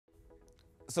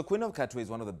So Queen of Katwe is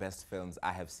one of the best films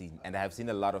I have seen, and I have seen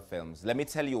a lot of films. Let me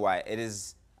tell you why. It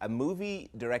is a movie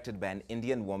directed by an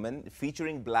Indian woman,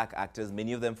 featuring black actors,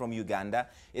 many of them from Uganda.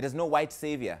 It has no white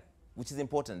savior, which is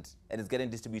important, and it's getting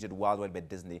distributed worldwide by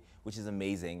Disney, which is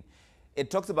amazing. It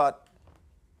talks about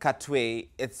Katwe.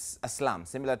 It's a slum,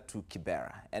 similar to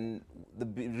Kibera. And the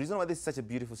reason why this is such a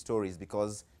beautiful story is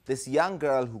because this young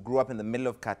girl who grew up in the middle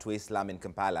of Katwe slum in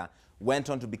Kampala went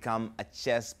on to become a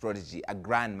chess prodigy, a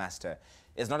grandmaster.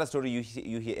 It's not a story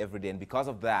you hear every day, and because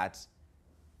of that,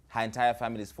 her entire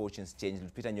family's fortunes changed.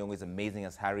 Lupita Nyong'o is amazing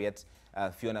as Harriet,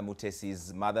 Fiona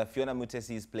Mutesi's mother. Fiona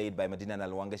Mutesi is played by Madina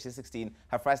Nalwanga. She's 16,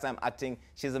 her first time acting.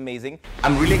 She's amazing.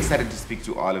 I'm really excited to speak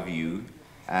to all of you.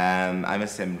 I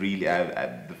must say,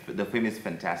 the film is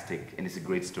fantastic, and it's a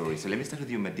great story. So let me start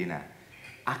with you, Madina.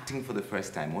 Acting for the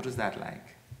first time, what was that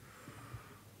like?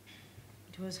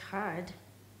 It was hard.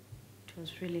 It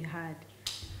was really hard.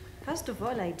 First of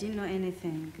all, I didn't know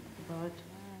anything about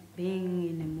being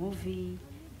in a movie,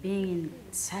 being in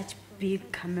such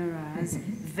big cameras,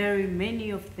 very many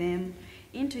of them,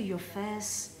 into your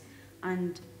face,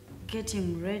 and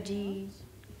getting ready,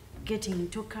 getting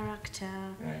into character.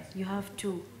 Right. You have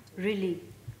to really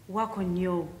work on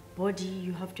your body,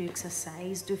 you have to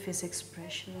exercise, do face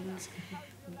expressions,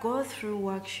 go through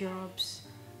workshops,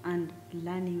 and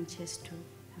learning chess too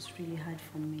was really hard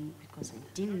for me because I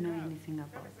didn't know anything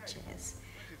about chess.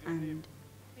 And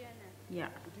yeah,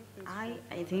 I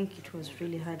think it was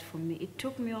really hard for me. It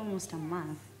took me almost a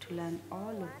month to learn all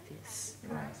of this.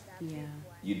 Right. Yeah.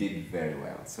 You did very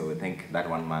well. So I think that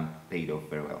 1 month paid off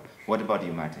very well. What about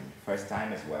you, Martin? First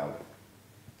time as well?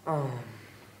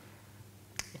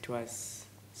 It was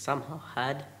somehow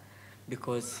hard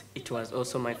because it was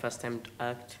also my first time to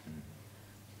act.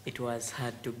 It was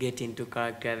hard to get into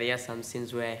character. There are some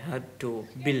scenes where I had to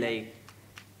be like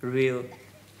real,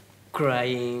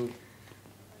 crying,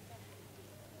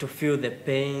 to feel the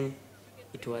pain.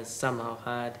 It was somehow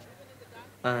hard,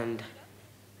 and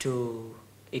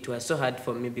it was so hard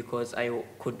for me because I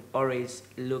could always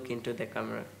look into the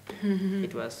camera.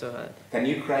 It was so hard. Can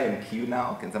you cry on cue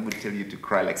now? Can somebody tell you to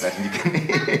cry like that? And you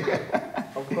can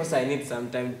Of course, I need some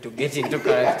time to get into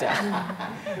character.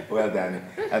 Well done.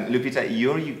 Lupita,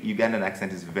 your Ugandan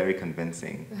accent is very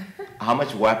convincing. How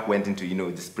much work went into,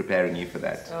 just preparing you for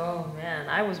that? Oh man,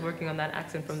 I was working on that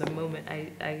accent from the moment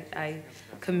I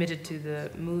committed to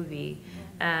the movie.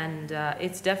 And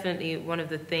it's definitely one of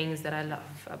the things that I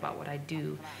love about what I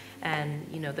do. And,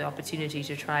 the opportunity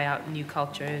to try out new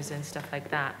cultures and stuff like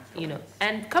that,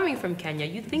 And coming from Kenya,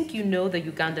 you think you know the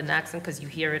Ugandan accent because you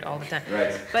hear it all the time.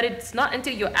 Right. But it's not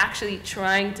until you're actually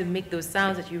trying to make those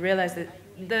sounds that you realize that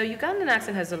the Ugandan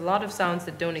accent has a lot of sounds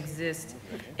that don't exist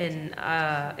in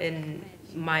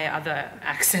my other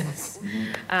accents.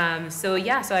 So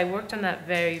I worked on that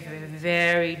very, very,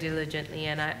 very diligently,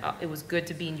 and it was good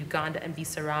to be in Uganda and be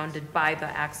surrounded by the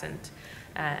accent.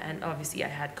 And obviously I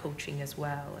had coaching as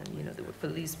well, and there were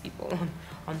police people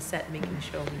on set making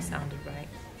sure we sounded right.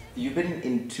 You've been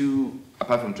in two,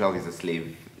 apart from 12 Years a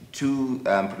Slave, two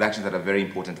productions that are very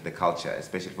important to the culture,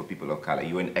 especially for people of color.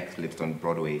 You were in Eclipse on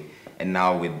Broadway, and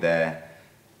now with the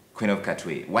Queen of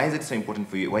Katwe. Why is it so important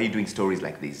for you? Why are you doing stories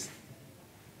like these?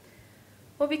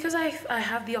 Well, because I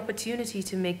have the opportunity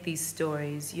to make these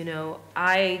stories.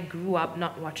 I grew up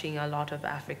not watching a lot of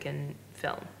African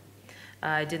film.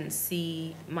 I didn't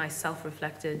see myself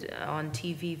reflected on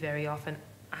TV very often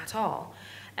at all.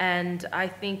 And I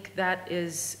think that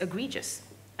is egregious,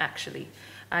 actually.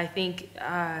 I think,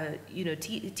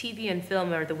 TV and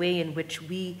film are the way in which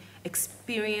we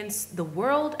experience the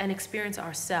world and experience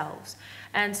ourselves.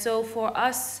 And so for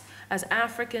us as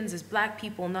Africans, as Black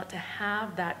people, not to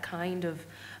have that kind of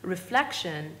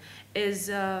reflection is,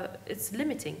 it's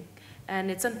limiting and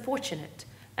it's unfortunate.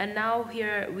 And now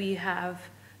here we have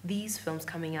these films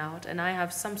coming out, and I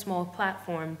have some small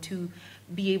platform to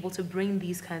be able to bring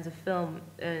these kinds of film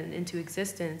into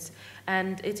existence,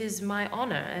 and it is my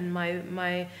honor and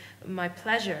my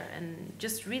pleasure, and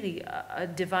just really a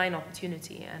divine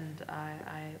opportunity, and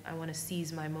I want to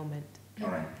seize my moment. All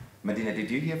right. Madina, did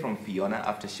you hear from Fiona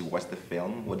after she watched the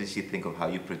film? What did she think of how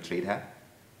you portrayed her?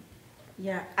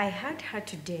 Yeah, I heard her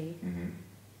today.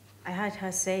 I heard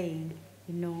her saying,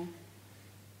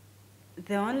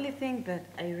 the only thing that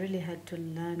I really had to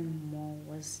learn more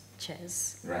was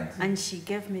chess. Right. And she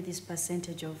gave me this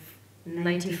percentage of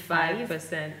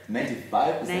 95%.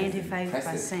 95%?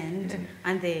 95%.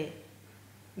 And the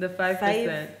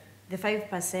 5%. The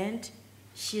 5%,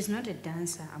 she's not a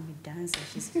dancer. I'm a dancer.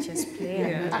 She's a chess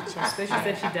player, not a chess player. So she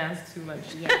said she danced too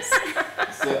much. Yes.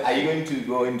 So are you going to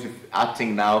go into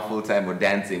acting now full-time or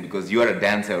dancing? Because you are a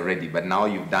dancer already, but now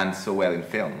you've done so well in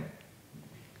film.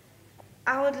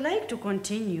 I would like to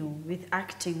continue with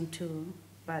acting too,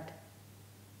 but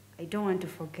I don't want to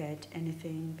forget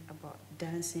anything about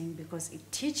dancing because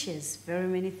it teaches very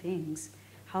many things.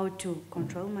 How to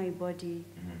control my body,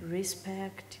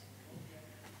 respect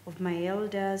of my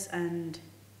elders, and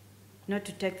not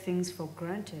to take things for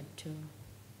granted too.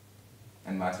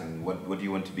 And Martin, what do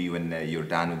you want to be when you're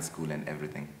done with school and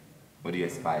everything? What do you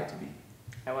aspire to be?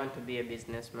 I want to be a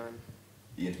businessman.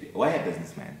 You want to be, why a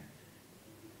businessman?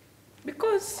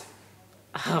 Because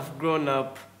I have grown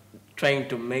up trying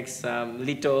to make some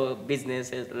little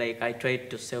businesses, like I tried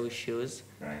to sell shoes.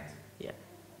 Right. Yeah.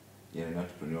 You're an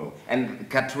entrepreneur. And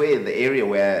Katwe, the area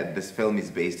where this film is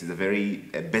based, is a very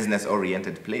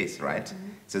business-oriented place, right?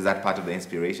 So is that part of the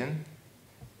inspiration?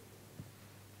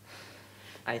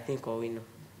 I think Owino.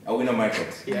 Owino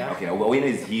Market? Yeah. Okay, Owino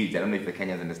is huge. I don't know if the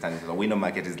Kenyans understand this. Owino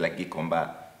Market is like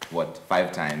Gikomba, what,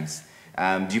 5 times.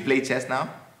 Do you play chess now?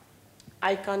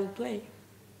 I can play,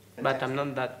 but I'm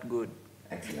not that good.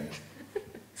 Excellent.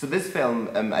 So this film,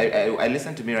 I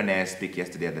listened to Mira Nair speak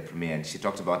yesterday at the premiere, and she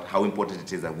talked about how important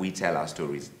it is that we tell our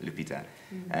stories, Lupita.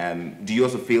 Do you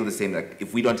also feel the same, that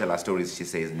if we don't tell our stories, she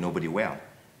says, nobody will?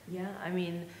 Yeah, I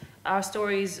mean, our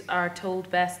stories are told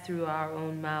best through our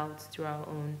own mouths, through our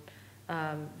own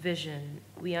vision.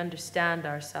 We understand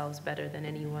ourselves better than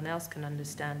anyone else can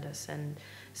understand us, and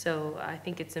so I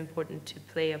think it's important to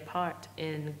play a part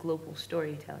in global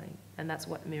storytelling, and that's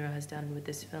what Mira has done with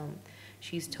this film.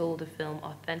 She's told a film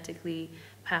authentically,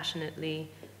 passionately,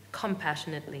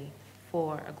 compassionately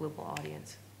for a global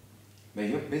audience. But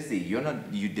you're busy. You're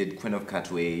not. You did Queen of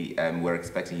Katwe. We're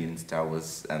expecting you in Star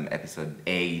Wars Episode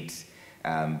 8,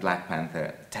 Black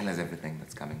Panther. Tell us everything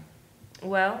that's coming.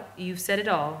 Well, you've said it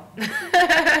all.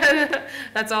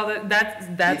 That's all.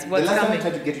 That's what's the last coming. time I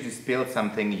tried to get you to spill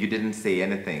something, you didn't say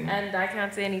anything. And I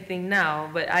can't say anything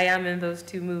now, but I am in those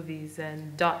 2 movies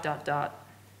and ...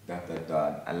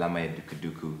 Alama ya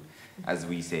dukuduku, as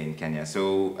we say in Kenya.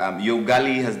 So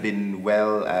Yogali has been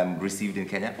well received in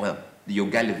Kenya. Well, the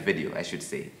Yogali video, I should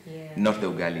say, not the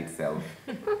Yogali itself.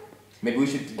 Maybe we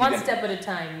should... One step at a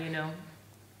time, you know.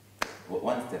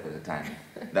 One step at a time.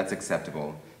 That's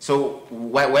acceptable. So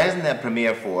why isn't there a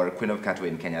premiere for Queen of Katwe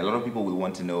in Kenya? A lot of people will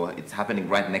want to know. It's happening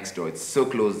right next door. It's so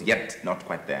close, yet not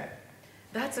quite there.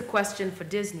 That's a question for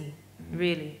Disney,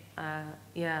 really.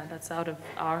 Yeah, that's out of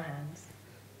our hands.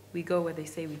 We go where they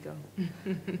say we go.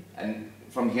 And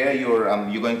from here, you're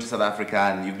going to South Africa,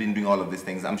 and you've been doing all of these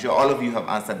things. I'm sure all of you have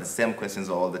answered the same questions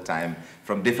all the time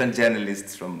from different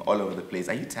journalists from all over the place.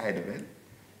 Are you tired of it?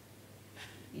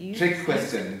 Trick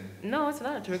question. No, it's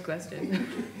not a trick question.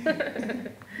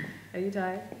 Are you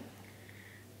tired?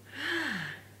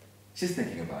 She's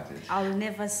thinking about it. I'll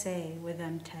never say whether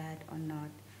I'm tired or not.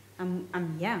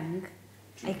 I'm young.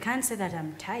 I can't say that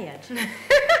I'm tired.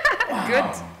 Wow.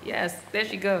 Good. Yes, there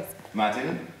she goes.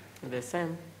 Martin? The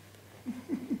same.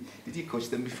 Did you coach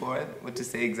them before what to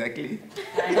say exactly?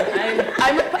 They're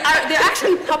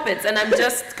actually puppets, and I'm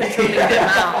just controlling them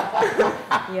now.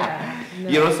 Yeah. No.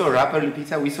 You're also a rapper,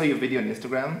 Lupita. We saw your video on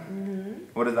Instagram.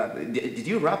 What is that? Did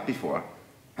you rap before?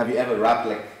 Have you ever rapped,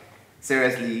 like,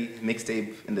 seriously,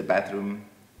 mixtape in the bathroom?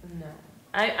 No.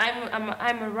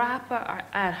 I'm a rapper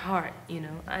at heart, you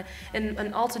know. In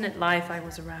an alternate life, I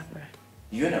was a rapper.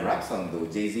 You're in a rap song, though.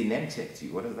 Jay-Z name checked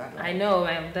you. What is that like? I know,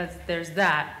 there's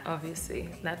that, obviously.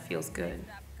 That feels good.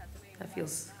 That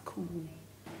feels cool.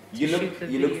 You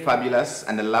look fabulous,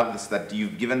 and I love this, that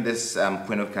you've given this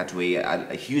Queen of Katwe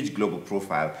a huge global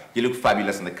profile. You look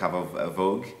fabulous on the cover of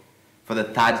Vogue. For the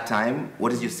 3rd time,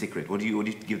 what is your secret? What do you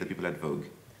give the people at Vogue?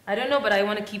 I don't know, but I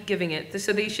want to keep giving it,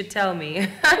 so they should tell me.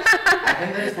 I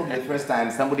think that's probably the first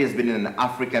time somebody has been in an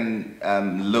African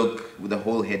look with the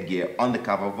whole headgear on the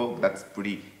cover of Vogue. That's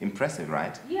pretty impressive,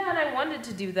 right? Yeah, and I wanted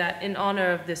to do that in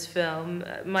honor of this film.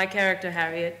 My character,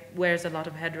 Harriet, wears a lot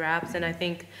of head wraps, and I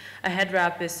think a head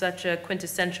wrap is such a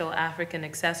quintessential African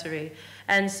accessory.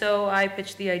 And so I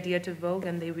pitched the idea to Vogue,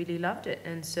 and they really loved it,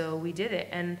 and so we did it.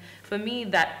 And for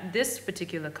me, this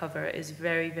particular cover is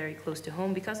very, very close to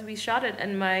home because we shot it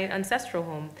in my ancestral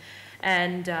home.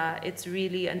 And it's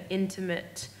really an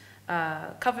intimate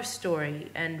cover story,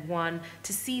 and one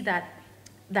to see that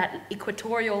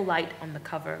equatorial light on the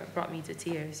cover brought me to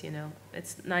tears, you know.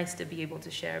 It's nice to be able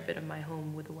to share a bit of my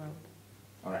home with the world.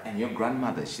 All right, and your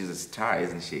grandmother, she's a star,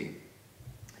 isn't she?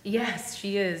 Yes,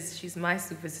 she is. She's my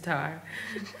superstar.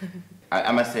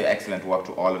 I must say excellent work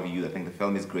to all of you. I think the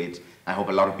film is great. I hope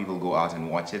a lot of people go out and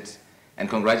watch it. And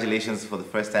congratulations for the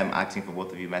first time acting for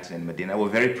both of you, Madina and Madina. We're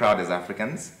very proud as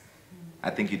Africans. I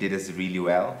think you did this really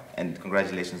well. And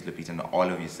congratulations, Lupita, on all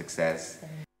of your success.